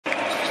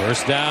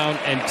First down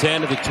and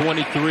 10 of the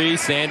 23.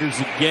 Sanders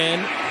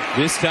again.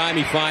 This time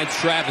he finds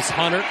Travis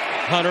Hunter.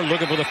 Hunter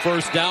looking for the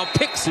first down,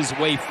 picks his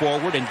way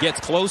forward and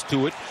gets close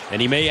to it,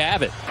 and he may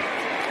have it.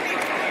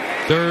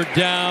 Third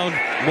down,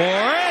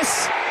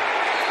 Morris.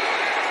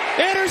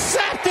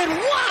 Intercepted.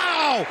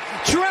 Wow!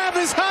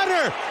 Travis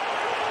Hunter.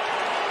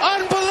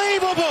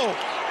 Unbelievable.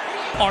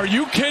 Are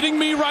you kidding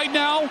me right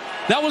now?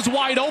 That was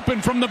wide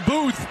open from the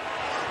booth.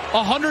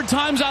 100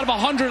 times out of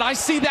 100, I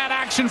see that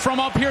action from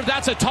up here.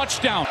 That's a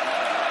touchdown.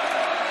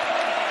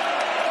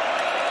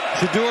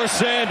 Shedeur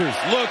Sanders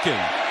looking,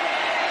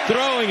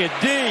 throwing it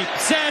deep.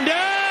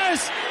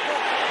 Sanders!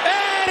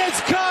 And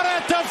it's caught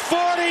at the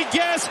 40.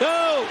 Guess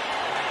who?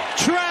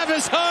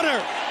 Travis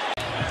Hunter.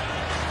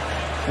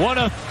 What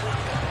a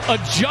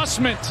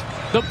adjustment.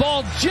 The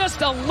ball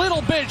just a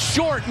little bit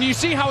short, and you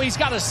see how he's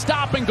got to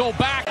stop and go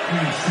back.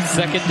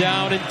 Second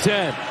down and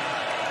 10.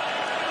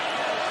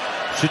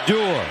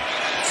 Shedeur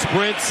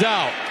sprints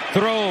out,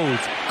 throws,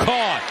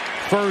 caught.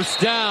 First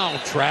down,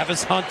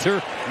 Travis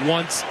Hunter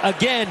once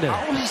again.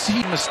 How is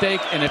he a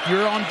mistake? And if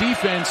you're on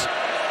defense,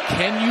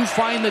 can you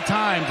find the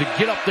time to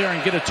get up there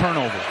and get a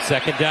turnover?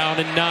 Second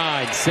down and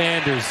 9.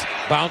 Sanders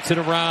bouncing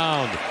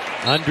around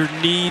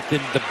underneath,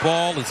 and the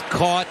ball is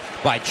caught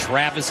by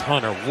Travis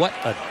Hunter. What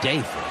a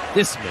day for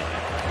this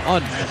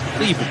man.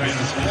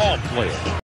 Unbelievable ball player.